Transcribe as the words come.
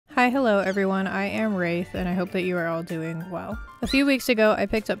Hi, hello everyone, I am Wraith and I hope that you are all doing well. A few weeks ago I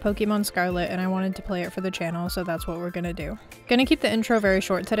picked up Pokémon Scarlet and I wanted to play it for the channel, so that's what we're gonna do. Gonna keep the intro very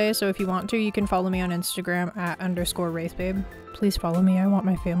short today, so if you want to, you can follow me on Instagram at _wraithbabe. Please follow me, I want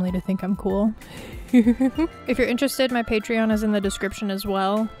my family to think I'm cool. If you're interested, my Patreon is in the description as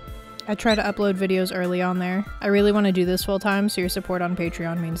well. I try to upload videos early on there. I really want to do this full time, so your support on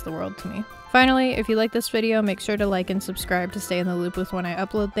Patreon means the world to me. Finally, if you like this video, make sure to like and subscribe to stay in the loop with when I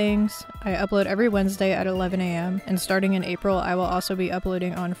upload things. I upload every Wednesday at 11 AM, and starting in April, I will also be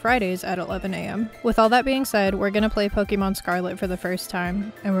uploading on Fridays at 11 AM. With all that being said, we're gonna play Pokémon Scarlet for the first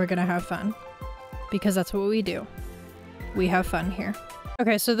time, and we're gonna have fun. Because that's what we do. We have fun here.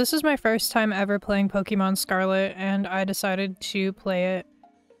 Okay, so this is my first time ever playing Pokémon Scarlet, and I decided to play it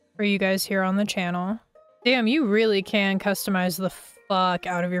for you guys here on the channel. Damn, you really can customize the fuck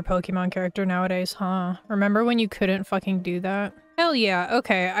out of your Pokemon character nowadays, huh? Remember when you couldn't fucking do that? Hell yeah,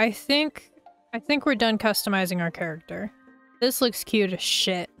 okay, I think we're done customizing our character. This looks cute as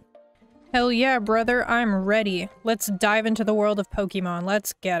shit. Hell yeah, brother, I'm ready. Let's dive into the world of Pokemon,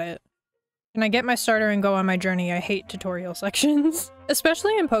 let's get it. Can I get my starter and go on my journey? I hate tutorial sections.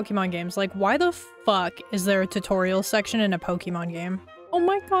 Especially in Pokemon games, like why the fuck is there a tutorial section in a Pokemon game? Oh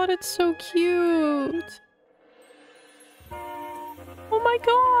my god, it's so cute! Oh my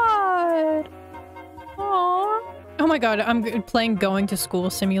god! Aww. Oh my god, I'm playing Going to School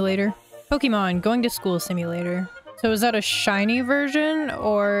Simulator. Pokemon Going to School Simulator. So is that a shiny version,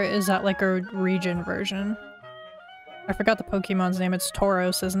 or is that like a region version? I forgot the Pokemon's name. It's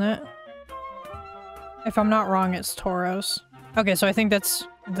Tauros, isn't it? If I'm not wrong, it's Tauros. Okay, so I think that's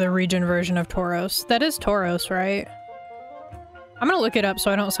the region version of Tauros. That is Tauros, right? I'm gonna look it up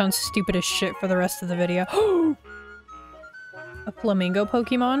so I don't sound stupid as shit for the rest of the video. A flamingo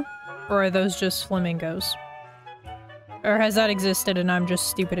Pokemon? Or are those just flamingos? Or has that existed and I'm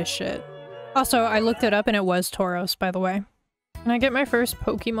just stupid as shit? Also, I looked it up and it was Tauros, by the way. Can I get my first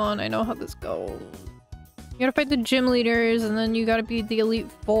Pokemon? I know how this goes. You gotta fight the gym leaders and then you gotta beat the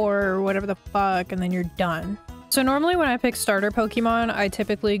Elite Four or whatever the fuck and then you're done. So normally when I pick starter Pokemon, I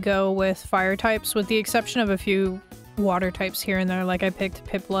typically go with fire types with the exception of a few water types here and there. Like I picked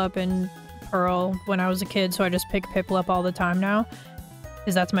Piplup and Pearl when I was a kid, so I just pick Piplup all the time now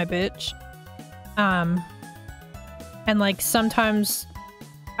because that's my bitch. And like sometimes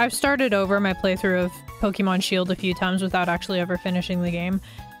I've started over my playthrough of Pokemon Shield a few times without actually ever finishing the game,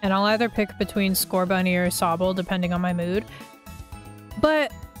 and I'll either pick between Scorbunny or Sobble depending on my mood.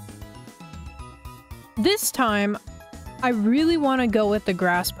 But this time I really want to go with the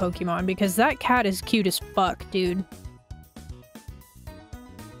grass Pokemon because that cat is cute as fuck, dude.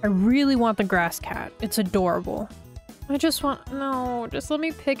 I really want the grass cat. It's adorable. I just want— no, just let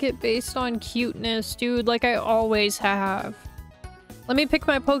me pick it based on cuteness, dude, like I always have. Let me pick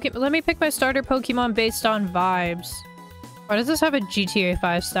my starter Pokemon based on vibes. Why does this have a GTA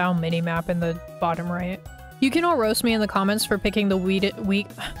 5 style mini-map in the bottom right? You can all roast me in the comments for picking the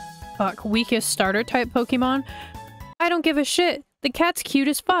weakest starter type Pokemon. I don't give a shit. The cat's cute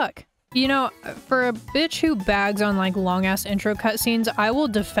as fuck. You know, for a bitch who bags on like long-ass intro cutscenes, I will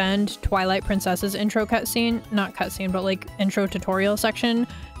defend Twilight Princess's intro cutscene— not cutscene, but like intro tutorial section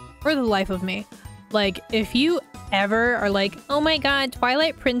for the life of me. Like, if you ever are like, oh my god,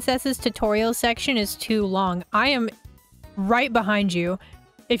 Twilight Princess's tutorial section is too long, I am right behind you.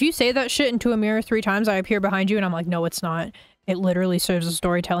 If you say that shit into a mirror 3 times, I appear behind you and I'm like, no, it's not. It literally serves a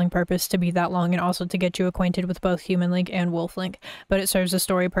storytelling purpose to be that long and also to get you acquainted with both Human Link and Wolf Link. But it serves a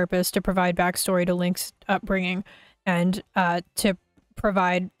story purpose to provide backstory to Link's upbringing and to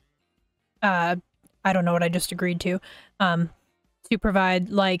provide— I don't know what I just agreed to provide,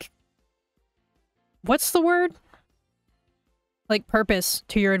 like— what's the word? Like purpose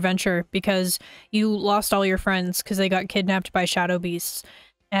to your adventure because you lost all your friends because they got kidnapped by shadow beasts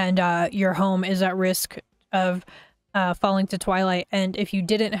and your home is at risk of falling to Twilight, and if you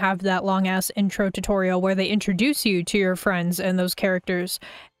didn't have that long-ass intro tutorial where they introduce you to your friends and those characters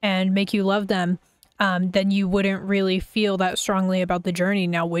and make you love them, then you wouldn't really feel that strongly about the journey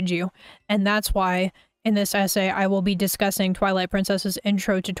now, would you? And that's why in this essay I will be discussing Twilight Princess's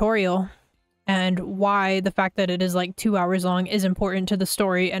intro tutorial and why the fact that it is like 2 hours long is important to the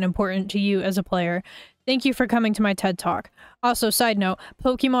story and important to you as a player. Thank you for coming to my TED Talk. Also, side note,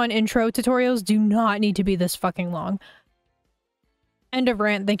 Pokemon intro tutorials do not need to be this fucking long. End of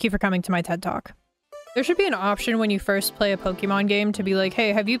rant. Thank you for coming to my TED Talk. There should be an option when you first play a Pokemon game to be like,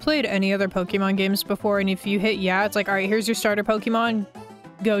 hey, have you played any other Pokemon games before? And if you hit yeah, it's like, alright, here's your starter Pokemon.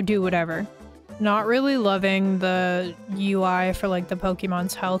 Go do whatever. Not really loving the UI for like the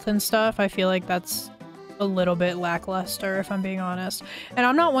Pokemon's health and stuff. I feel like that's a little bit lackluster, if I'm being honest. And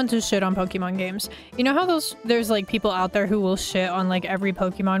I'm not one to shit on Pokemon games. You know how there's like people out there who will shit on like every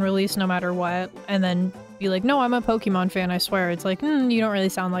Pokemon release no matter what, and then be like, no, I'm a Pokemon fan, I swear. It's like, you don't really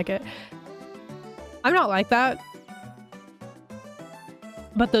sound like it. I'm not like that.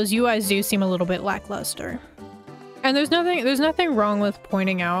 But those UIs do seem a little bit lackluster. And there's nothing wrong with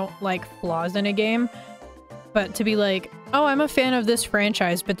pointing out like flaws in a game, but to be like, oh, I'm a fan of this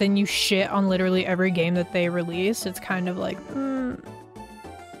franchise, but then you shit on literally every game that they release, it's kind of like,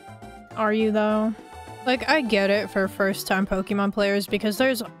 are you though? Like, I get it for first-time Pokemon players because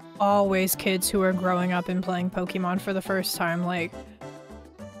there's always kids who are growing up and playing Pokemon for the first time. Like,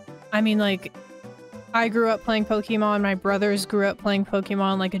 I mean, like, I grew up playing Pokemon, my brothers grew up playing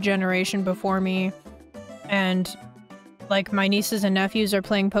Pokemon like a generation before me, and like my nieces and nephews are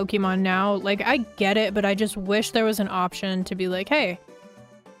playing Pokemon now. Like, I get it, but I just wish there was an option to be like, hey,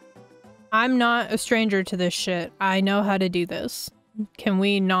 I'm not a stranger to this shit. I know how to do this. Can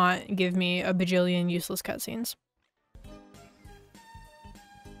we not give me a bajillion useless cutscenes?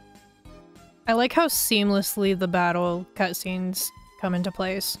 I like how seamlessly the battle cutscenes come into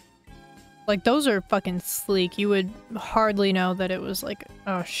place. Like, those are fucking sleek. You would hardly know that it was like,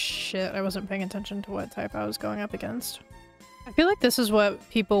 oh shit, I wasn't paying attention to what type I was going up against. I feel like this is what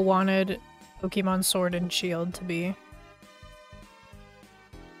people wanted Pokemon Sword and Shield to be.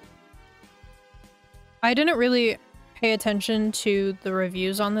 I didn't really pay attention to the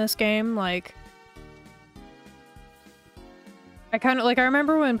reviews on this game. Like, I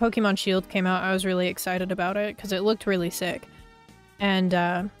remember when Pokemon Shield came out, I was really excited about it because it looked really sick.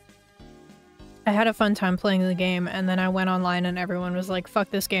 And, I had a fun time playing the game, and then I went online and everyone was like,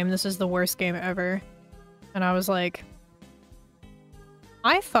 fuck this game, this is the worst game ever. And I was like,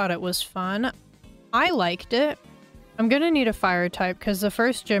 I thought it was fun. I liked it. I'm gonna need a fire type because the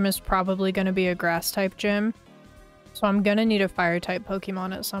first gym is probably gonna be a grass type gym. So I'm gonna need a fire type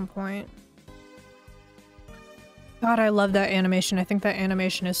Pokemon at some point. God, I love that animation. I think that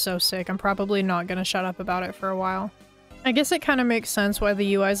animation is so sick. I'm probably not gonna shut up about it for a while. I guess it kind of makes sense why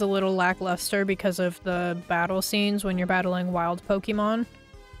the UI is a little lackluster because of the battle scenes when you're battling wild Pokemon.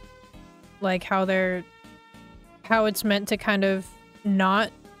 Like how it's meant to kind of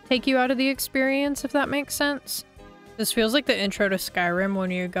not take you out of the experience, if that makes sense. This feels like the intro to Skyrim when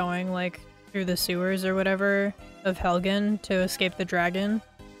you're going like through the sewers or whatever of Helgen to escape the dragon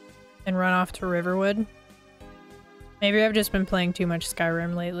and run off to Riverwood. Maybe I've just been playing too much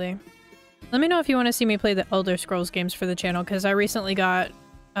Skyrim lately. Let me know if you want to see me play the Elder Scrolls games for the channel, because I recently got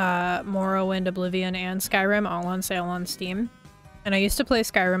Morrowind, Oblivion, and Skyrim all on sale on Steam. And I used to play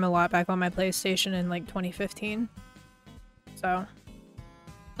Skyrim a lot back on my PlayStation in like 2015. So,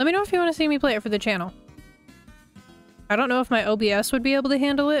 let me know if you want to see me play it for the channel. I don't know if my OBS would be able to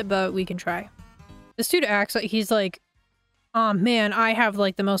handle it, but we can try. This dude acts like he's like, oh man, I have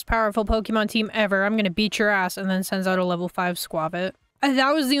like the most powerful Pokemon team ever. I'm gonna beat your ass, and then sends out a level 5 Squavit.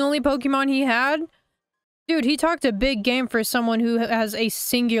 That was the only Pokemon he had? Dude, he talked a big game for someone who has a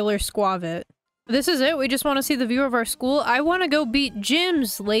singular Squavit. This is it? We just want to see the view of our school? I want to go beat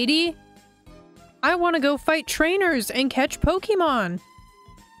gyms, lady! I want to go fight trainers and catch Pokemon!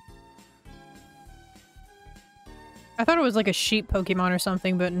 I thought it was like a sheep Pokemon or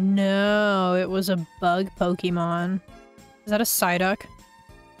something, but no, it was a bug Pokemon. Is that a Psyduck?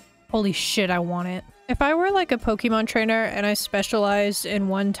 Holy shit, I want it. If I were like a Pokemon trainer and I specialized in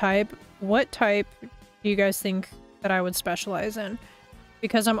one type, what type do you guys think that I would specialize in?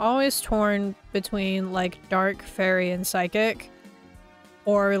 Because I'm always torn between like Dark, Fairy, and Psychic,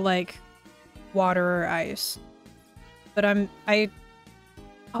 or like Water or Ice. But oh, I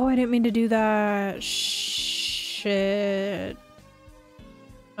didn't mean to do that. Shit.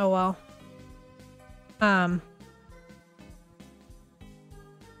 Oh well.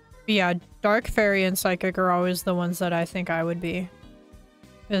 Yeah, Dark, Fairy, and Psychic are always the ones that I think I would be.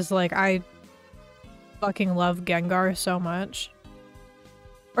 Because, like, I fucking love Gengar so much.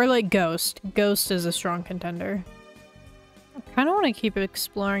 Or, like, Ghost. Ghost is a strong contender. I kind of want to keep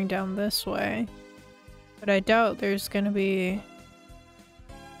exploring down this way. But I doubt there's gonna be...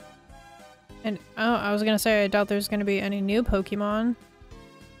 And oh, I was gonna say I doubt there's gonna be any new Pokemon.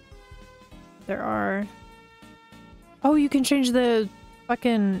 There are. Oh, you can change the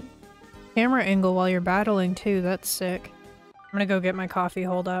fucking camera angle while you're battling too. That's sick. I'm gonna go get my coffee.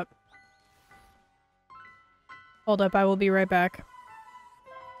 Hold up. Hold up, I will be right back.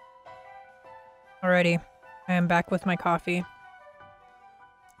 Alrighty. I am back with my coffee.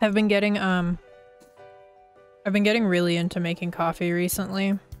 I've been getting really into making coffee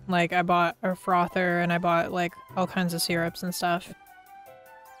recently. Like, I bought a frother and I bought like all kinds of syrups and stuff.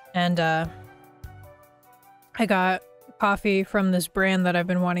 And I got coffee from this brand that I've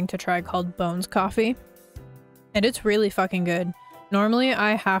been wanting to try called Bones Coffee. And it's really fucking good. Normally,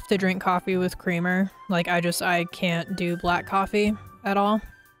 I have to drink coffee with creamer. Like, I can't do black coffee at all.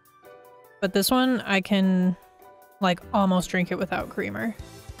 But this one, I can, like, almost drink it without creamer.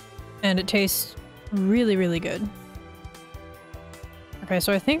 And it tastes really, really good. Okay,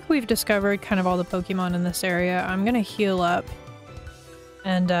 so I think we've discovered kind of all the Pokemon in this area. I'm gonna heal up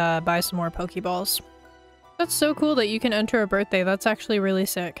and buy some more Pokeballs. That's so cool that you can enter a birthday. That's actually really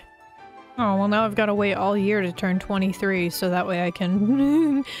sick. Oh, well now I've got to wait all year to turn 23, so that way I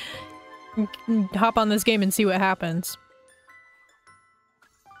can hop on this game and see what happens.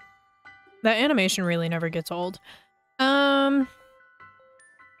 That animation really never gets old. I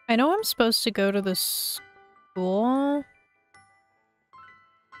know I'm supposed to go to the school,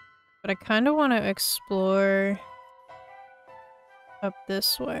 but I kind of want to explore up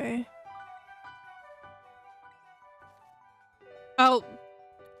this way. Oh,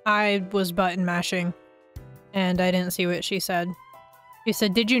 I was button mashing and I didn't see what she said. She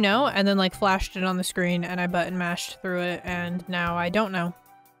said, "Did you know?" and then like flashed it on the screen and I button mashed through it and now I don't know.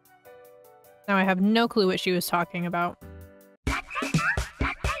 Now I have no clue what she was talking about.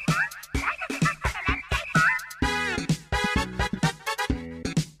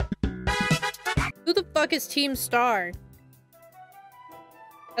 Who the fuck is Team Star?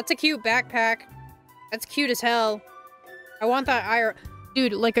 That's a cute backpack. That's cute as hell. I want that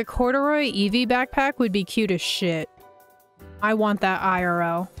Dude, like a corduroy Eevee backpack would be cute as shit. I want that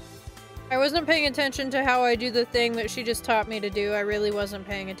IRL. I wasn't paying attention to how I do the thing that she just taught me to do. I really wasn't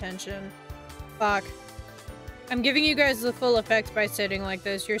paying attention. Fuck. I'm giving you guys the full effect by sitting like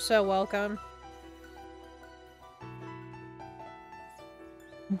this. You're so welcome.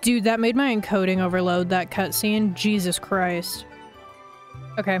 Dude, that made my encoding overload, that cutscene. Jesus Christ.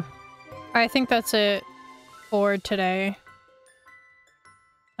 Okay. I think that's it for today.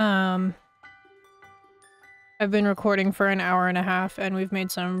 I've been recording for an hour and a half and we've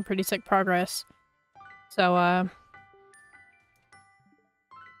made some pretty sick progress. So, I'll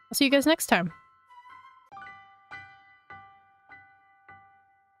see you guys next time.